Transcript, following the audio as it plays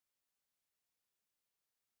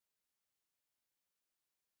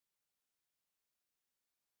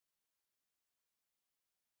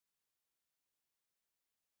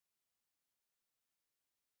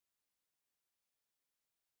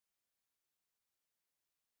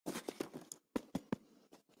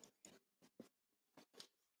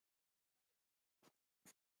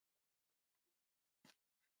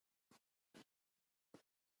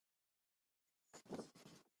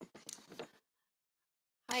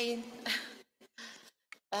Hi.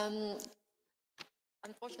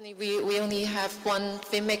 Unfortunately, we only have one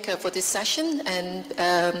filmmaker for this session, and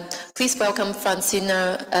please welcome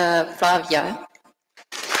Franzina Flavia.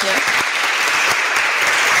 Yeah.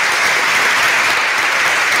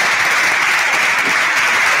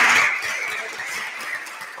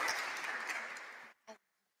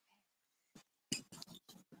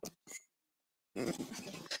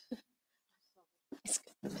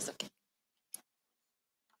 It's okay.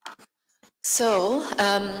 So,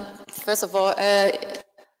 first of all,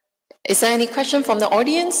 is there any question from the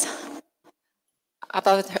audience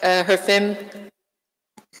about her film?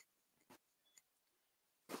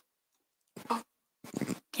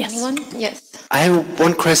 Yes. Anyone? Yes. I have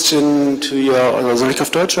one question to your. Soll ich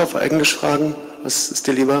auf Deutsch oder auf Englisch fragen? Was ist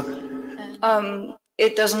dir lieber?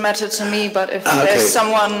 It doesn't matter to me, but if there's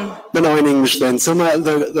someone... No, in English then. So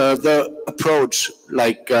the approach,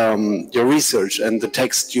 like your research and the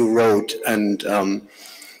text you wrote and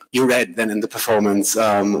you read then in the performance,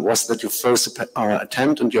 was that your first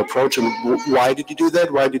attempt and your approach, and why did you do that?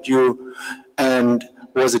 Why did you, and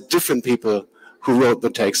was it different people who wrote the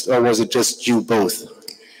text, or was it just you both?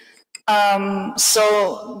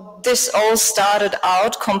 So this all started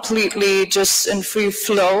out completely just in free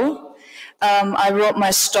flow. I wrote my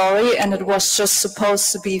story and it was just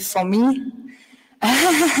supposed to be for me.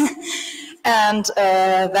 And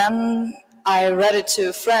then I read it to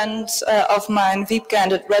a friend of mine, Wiebke,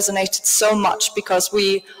 and it resonated so much because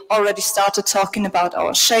we already started talking about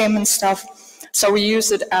our shame and stuff. So we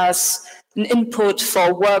used it as an input for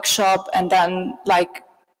a workshop, and then like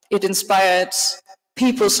it inspired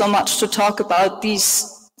people so much to talk about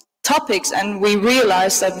these topics, and we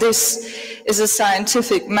realized that this is a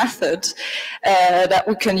scientific method that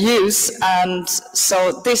we can use, and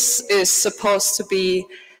so this is supposed to be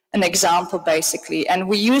an example basically, and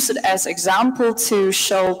we use it as example to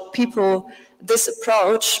show people this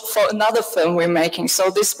approach for another film we're making.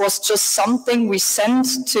 So this was just something we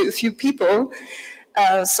sent to a few people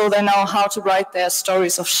so they know how to write their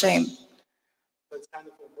stories of shame. It's kind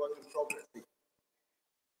of a work in progress.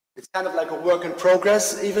 It's kind of like a work in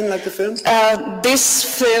progress, even like the film? This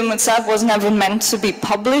film itself was never meant to be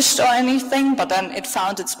published or anything, but then it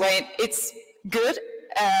found its way. It's good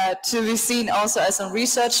to be seen also as a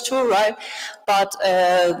research tool, right? But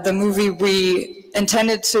the movie we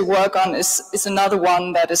intended to work on is another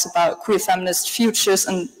one that is about queer feminist futures,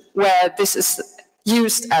 and where this is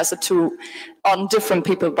used as a tool on different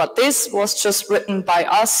people. But this was just written by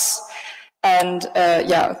us, and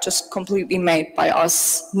yeah, just completely made by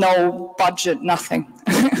us. No budget, nothing.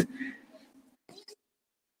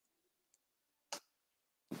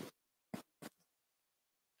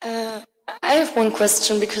 I have one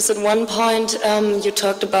question, because at one point you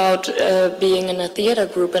talked about being in a theater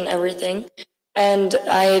group and everything, and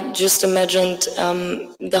I just imagined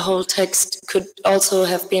the whole text could also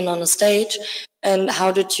have been on a stage. And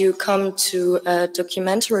how did you come to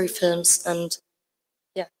documentary films? And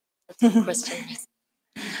yeah, that's the question.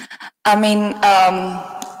 I mean,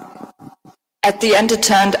 at the end it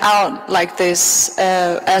turned out like this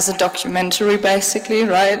as a documentary basically,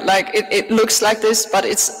 right? Like it looks like this, but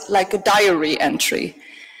it's like a diary entry.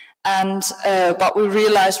 And but we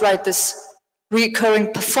realized, right, this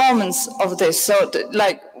recurring performance of this, so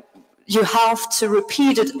like you have to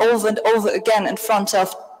repeat it over and over again in front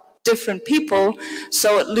of different people,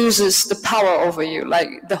 so it loses the power over you,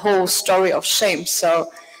 like the whole story of shame.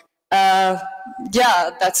 So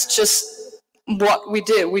yeah, that's just what we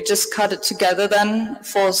did. We just cut it together then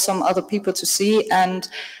for some other people to see, and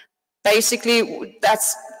basically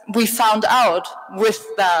that's, we found out with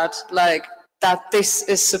that, like, that this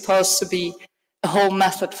is supposed to be a whole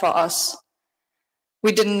method for us.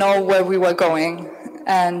 We didn't know where we were going,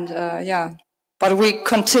 and yeah, but we're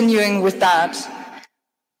continuing with that.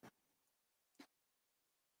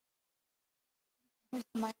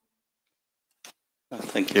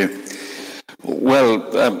 Thank you.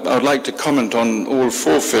 Well, I'd like to comment on all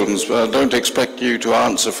 4 films, but I don't expect you to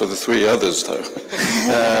answer for the 3 others, though.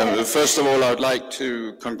 First of all, I'd like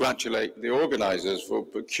to congratulate the organizers for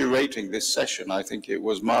curating this session. I think it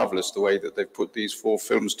was marvelous the way that they put these 4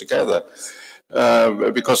 films together,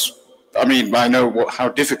 because, I mean, I know how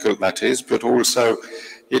difficult that is, but also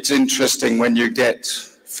it's interesting when you get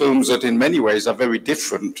films that in many ways are very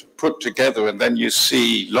different put together, and then you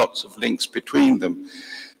see lots of links between them.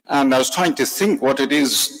 And I was trying to think what it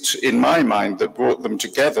is in my mind that brought them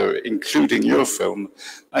together, including your film.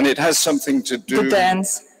 And it has something to do... The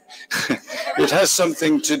dance. It has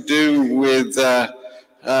something to do with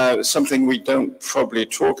something we don't probably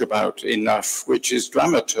talk about enough, which is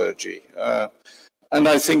dramaturgy. And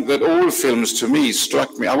I think that all films, to me,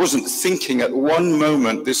 struck me. I wasn't thinking at one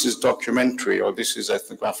moment, this is documentary or this is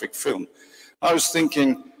ethnographic film. I was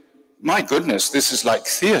thinking, my goodness, this is like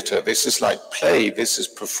theater, this is like play, this is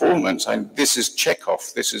performance, and this is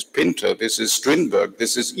Chekhov, this is Pinter, this is Strindberg,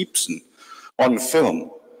 this is Ibsen on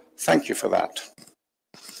film. Thank you for that.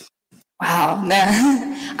 Wow.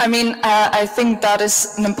 I mean, I think that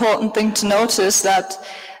is an important thing to notice, that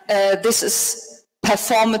this is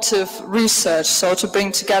performative research. So to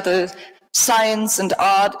bring together science and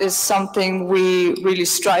art is something we really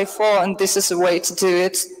strive for, and this is a way to do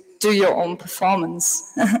it. Do your own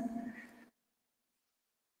performance.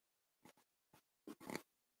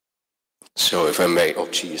 So if I may, oh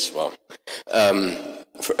geez, wow.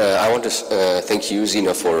 I want to thank you,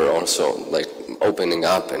 Zina, for also like opening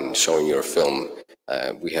up and showing your film.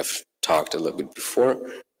 We have talked a little bit before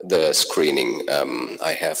the screening.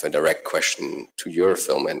 I have a direct question to your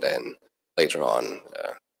film, and then later on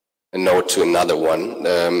a note to another one.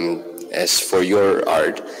 As for your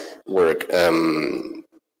art work,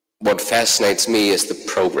 what fascinates me is the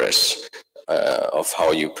progress of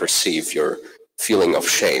how you perceive your feeling of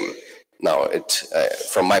shame. Now,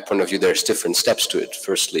 from my point of view, there's different steps to it.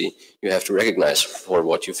 Firstly, you have to recognize for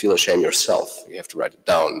what you feel ashamed yourself. You have to write it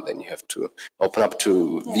down. Then you have to open up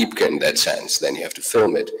to Wiebke in that sense. Then you have to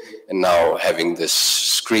film it. And now having this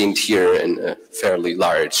screened here in a fairly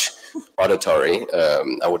large auditory,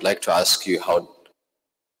 I would like to ask you how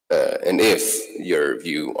and if your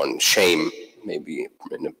view on shame, maybe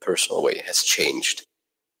in a personal way, has changed.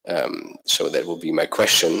 So that will be my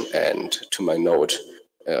question. And to my note,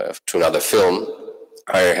 to another film,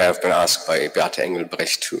 I have been asked by Beate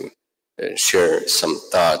Engelbrecht to share some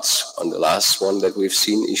thoughts on the last one that we've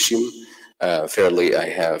seen, Ishim. Fairly, I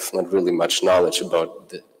have not really much knowledge about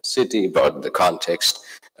the city, about the context.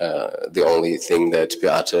 The only thing that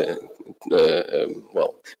Beate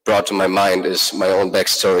brought to my mind is my own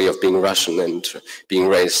backstory of being Russian and being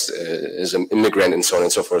raised as an immigrant and so on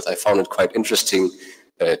and so forth. I found it quite interesting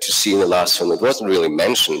to see in the last film. It wasn't really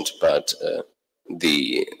mentioned, but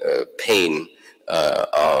the pain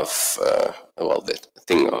of the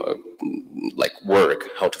thing like work,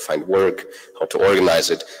 how to find work, how to organize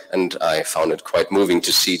it, and I found it quite moving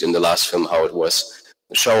to see it in the last film how it was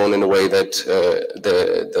shown in a way that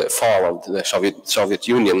the fall of the Soviet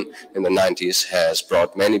Union in the 90s has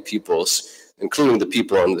brought many peoples, including the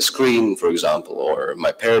people on the screen, for example, or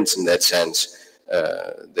my parents in that sense,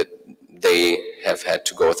 that they have had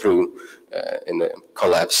to go through in a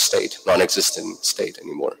collapsed state, non-existent state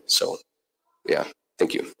anymore. So, yeah,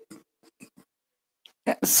 thank you.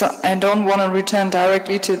 Yeah, so I don't want to return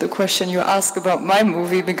directly to the question you asked about my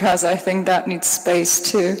movie, because I think that needs space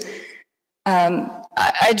too.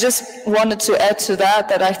 I just wanted to add to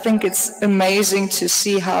that I think it's amazing to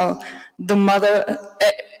see how the mother,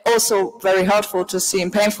 also very hurtful to see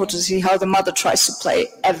and painful to see how the mother tries to play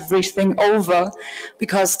everything over,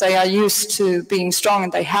 because they are used to being strong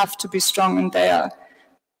and they have to be strong and they are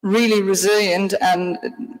really resilient and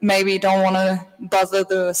maybe don't want to bother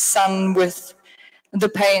the son with the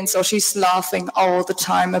pain, so she's laughing all the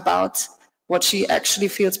time about what she actually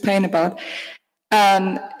feels pain about.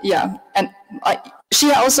 Yeah, and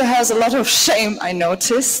she also has a lot of shame, I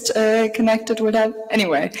noticed, connected with that.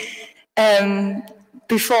 Anyway,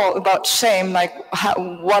 before about shame, like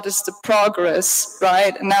what is the progress,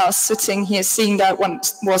 right? And now sitting here seeing that one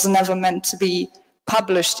was never meant to be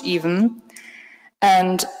published even.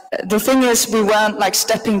 And the thing is, we weren't like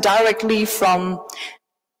stepping directly from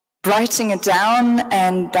writing it down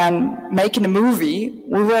and then making a movie.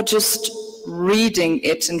 We were just reading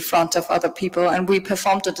it in front of other people, and we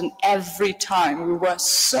performed it, and every time we were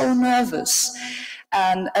so nervous,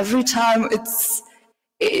 and every time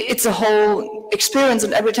it's a whole experience,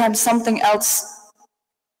 and every time something else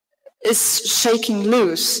is shaking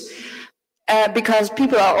loose, because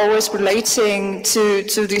people are always relating to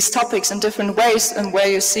these topics in different ways, and where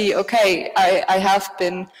you see, okay, I have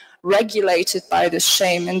been regulated by this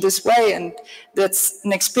shame in this way, and that's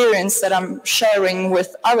an experience that I'm sharing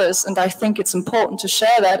with others, and I think it's important to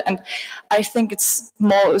share that, and I think it's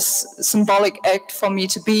more a symbolic act for me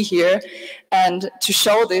to be here and to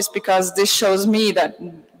show this, because this shows me that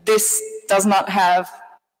this does not have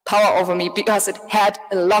power over me, because it had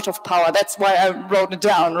a lot of power. That's why I wrote it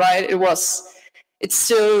down, right? It's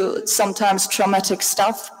still sometimes traumatic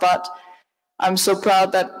stuff, but I'm so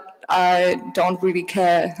proud that I don't really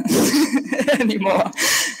care anymore.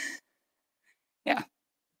 Yeah.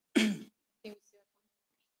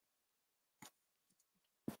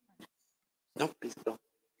 No, please go.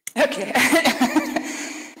 Okay.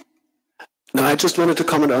 No, I just wanted to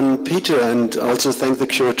comment on Peter and also thank the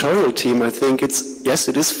curatorial team. I think it's, yes,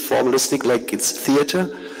 it is formalistic, like it's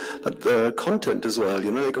theater, but the content as well,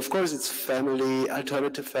 you know, like of course it's family,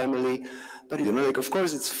 alternative family, but you know, like of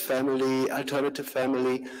course it's family, alternative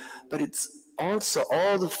family, but it's also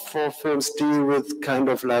all the 4 films deal with kind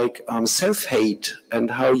of like self-hate and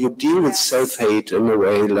how you deal with self-hate in a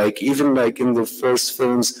way, like even like in the first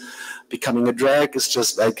films, becoming a drag is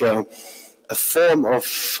just like a form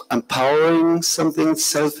of empowering something,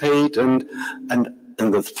 self-hate, and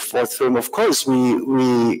in the 4th film, of course,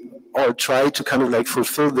 we all try to kind of like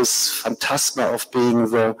fulfill this phantasma of being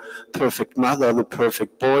the perfect mother, the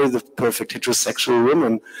perfect boy, the perfect heterosexual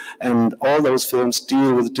woman, and all those films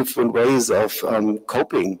deal with different ways of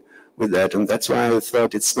coping with that, and that's why I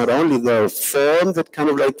thought it's not only the form that kind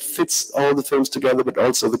of like fits all the films together, but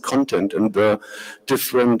also the content and the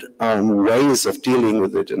different ways of dealing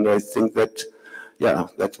with it. And I think that, yeah,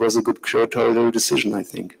 that was a good curatorial decision, I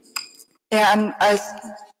think. Yeah, and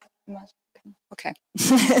okay,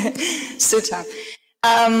 Sultan.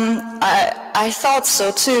 I thought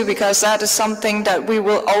so too, because that is something that we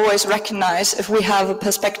will always recognize if we have a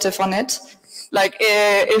perspective on it. Like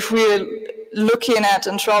if we're looking at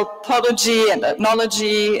anthropology and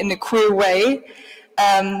ethnology in a queer way,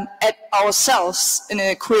 at ourselves in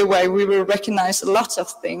a queer way, we will recognize a lot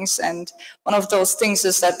of things. And one of those things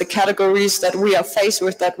is that the categories that we are faced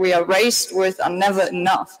with, that we are raised with, are never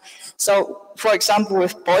enough. So, for example,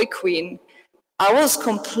 with Boy Queen, I was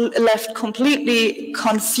left completely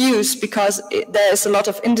confused because there is a lot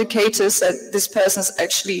of indicators that this person is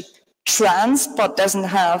actually trans, but doesn't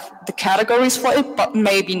have the categories for it, but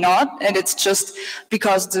maybe not. And it's just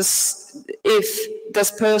because if this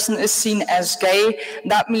person is seen as gay,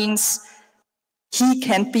 that means he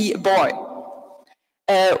can be a boy,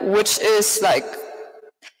 which is like,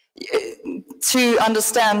 to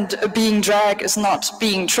understand being drag is not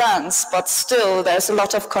being trans, but still there's a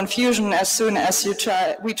lot of confusion as soon as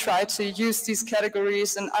we try to use these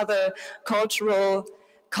categories in other cultural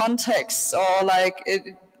contexts, or like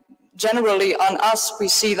generally on us we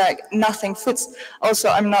see like nothing fits. Also,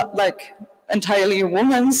 I'm not like entirely a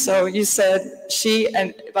woman, so you said she,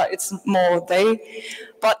 but it's more they.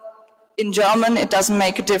 But in German it doesn't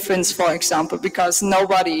make a difference, for example, because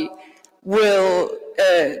nobody will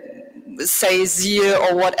say sie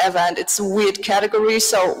or whatever, and it's a weird category.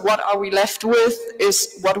 So what are we left with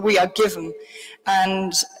is what we are given,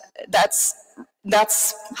 and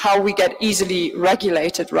that's how we get easily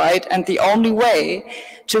regulated, right? And the only way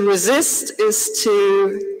to resist is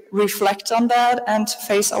to reflect on that and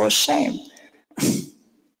face our shame.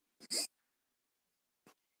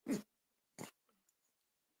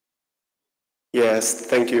 Yes,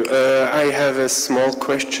 thank you. I have a small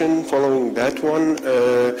question following that one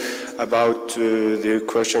about the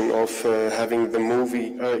question of having the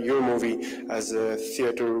movie, your movie, as a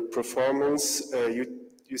theater performance.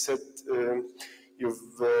 You said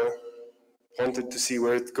you've wanted to see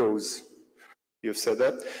where it goes. You've said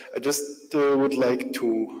that. I just would like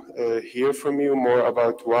to hear from you more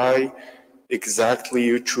about why exactly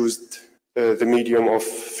you chose the medium of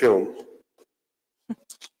film.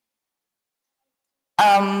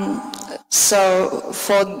 So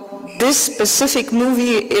for this specific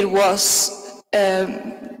movie, it was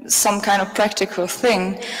some kind of practical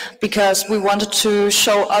thing, because we wanted to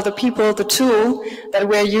show other people the tool that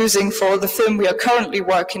we're using for the film we are currently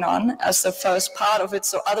working on as the first part of it,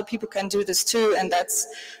 so other people can do this too, and that's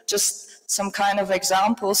just some kind of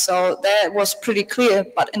example. So that was pretty clear,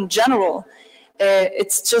 but in general,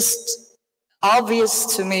 it's just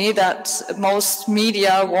obvious to me that most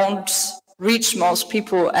media won't reach most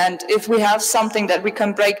people, and if we have something that we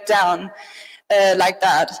can break down like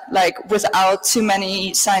that, like without too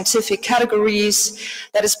many scientific categories,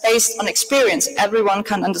 that is based on experience, everyone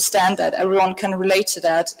can understand that, everyone can relate to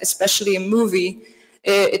that, especially in movie,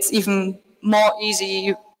 it's even more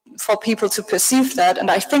easy for people to perceive that, and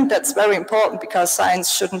I think that's very important, because science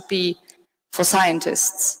shouldn't be for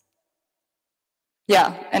scientists.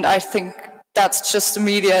 Yeah, and I think that's just the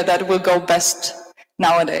media that will go best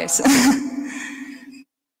nowadays.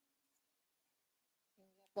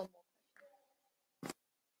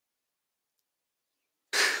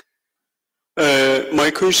 My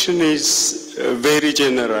question is very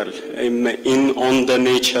general on the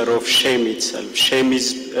nature of shame itself. Shame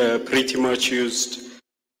is pretty much used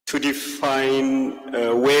to define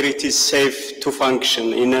where it is safe to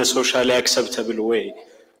function in a socially acceptable way.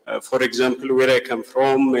 For example, where I come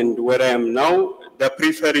from and where I am now, the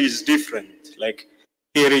prefer is different. Like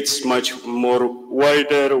here it's much more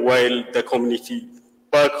wider, while the community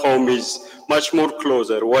back home is much more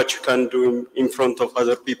closer. What you can do in front of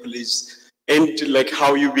other people is and like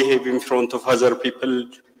how you behave in front of other people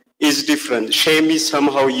is different. Shame is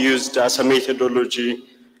somehow used as a methodology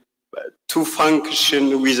to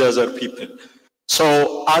function with other people.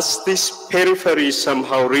 So as this periphery is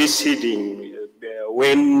somehow receding,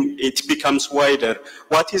 when it becomes wider,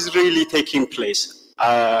 what is really taking place?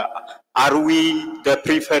 Are we, the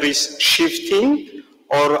peripheries, shifting,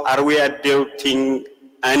 or are we adopting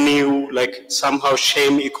a new, like somehow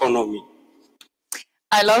shame economy?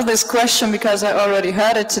 I love this question because I already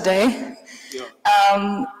heard it today.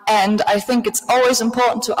 Yeah. And I think it's always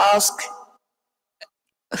important to ask,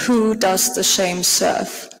 who does the shame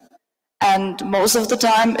serve? And most of the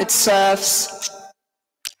time it serves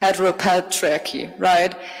heteropatriarchy,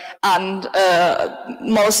 right? And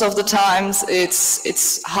most of the times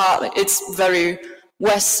it's hard, it's very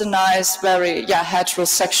westernized, very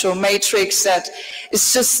heterosexual matrix that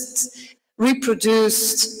is just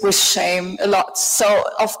reproduced with shame a lot. So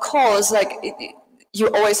of course, like you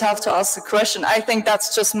always have to ask the question. I think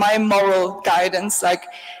that's just my moral guidance. Like,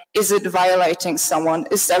 is it violating someone?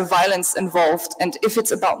 Is there violence involved? And if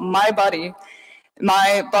it's about my body,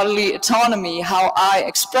 my bodily autonomy, how I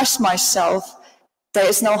express myself, there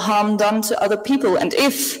is no harm done to other people. And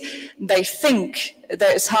if they think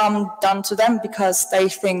there is harm done to them because they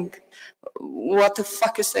think, what the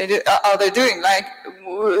fuck are they doing? Like,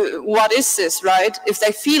 what is this, right? If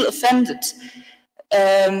they feel offended,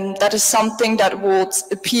 that is something that would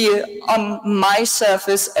appear on my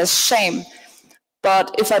surface as shame.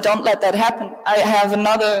 But if I don't let that happen, I have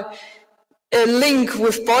another link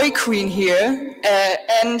with Boy Queen here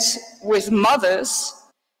and with mothers.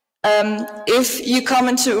 If you come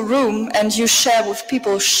into a room and you share with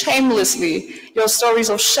people shamelessly your stories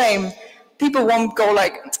of shame, people won't go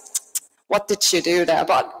like, what did you do there?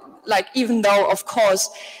 But like, even though, of course,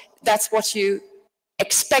 that's what you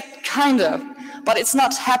expect, kind of, but it's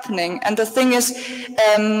not happening. And the thing is,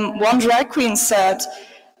 one drag queen said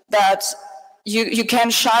that you can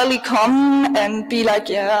shyly come and be like,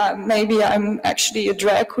 yeah, maybe I'm actually a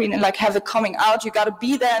drag queen, and like have a coming out. You got to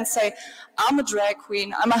be there and say, I'm a drag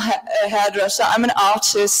queen, I'm a hairdresser, I'm an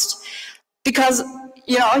artist, because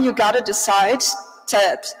you know you got to decide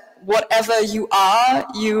that whatever you are,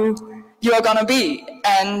 you are gonna be.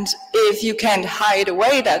 And if you can't hide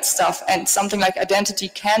away that stuff, and something like identity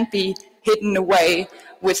can't be hidden away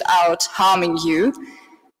without harming you,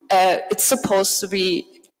 it's supposed to be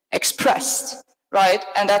expressed, right?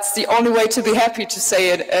 And that's the only way to be happy, to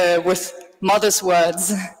say it with mother's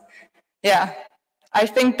words. Yeah, I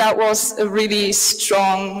think that was a really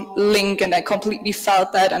strong link, and I completely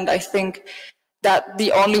felt that. And I think that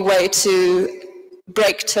the only way to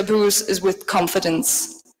break taboos is with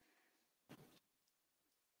confidence.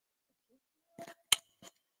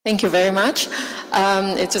 Thank you very much.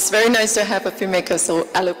 It's just very nice to have a filmmaker so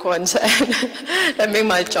eloquent, and that made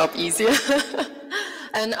my job easier.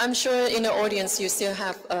 And I'm sure in the audience you still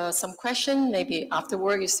have some question. Maybe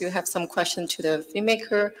afterward you still have some question to the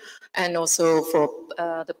filmmaker, and also for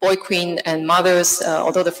the Boy Queen and mothers.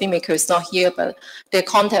 Although the filmmaker is not here, but their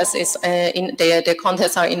contest is their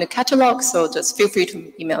contests are in the catalog. So just feel free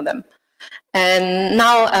to email them. And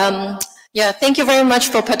now, yeah, thank you very much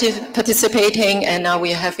for participating. And now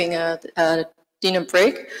we're having a dinner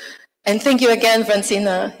break. And thank you again,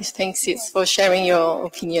 Franzina. Thanks for sharing your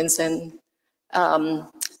opinions and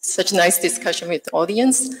such a nice discussion with the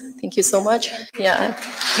audience. Thank you so much. Yeah.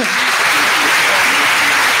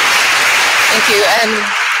 Thank you. And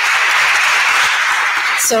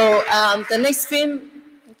so the next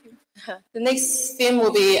film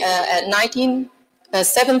will be at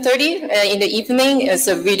 7:30 in the evening. It's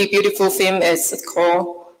a really beautiful film. It's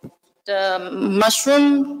called The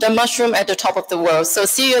Mushroom at the Top of the World. So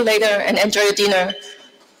see you later and enjoy your dinner.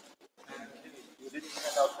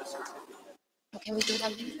 Can we do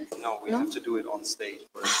that later? No, we have to do it on stage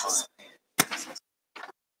for a time.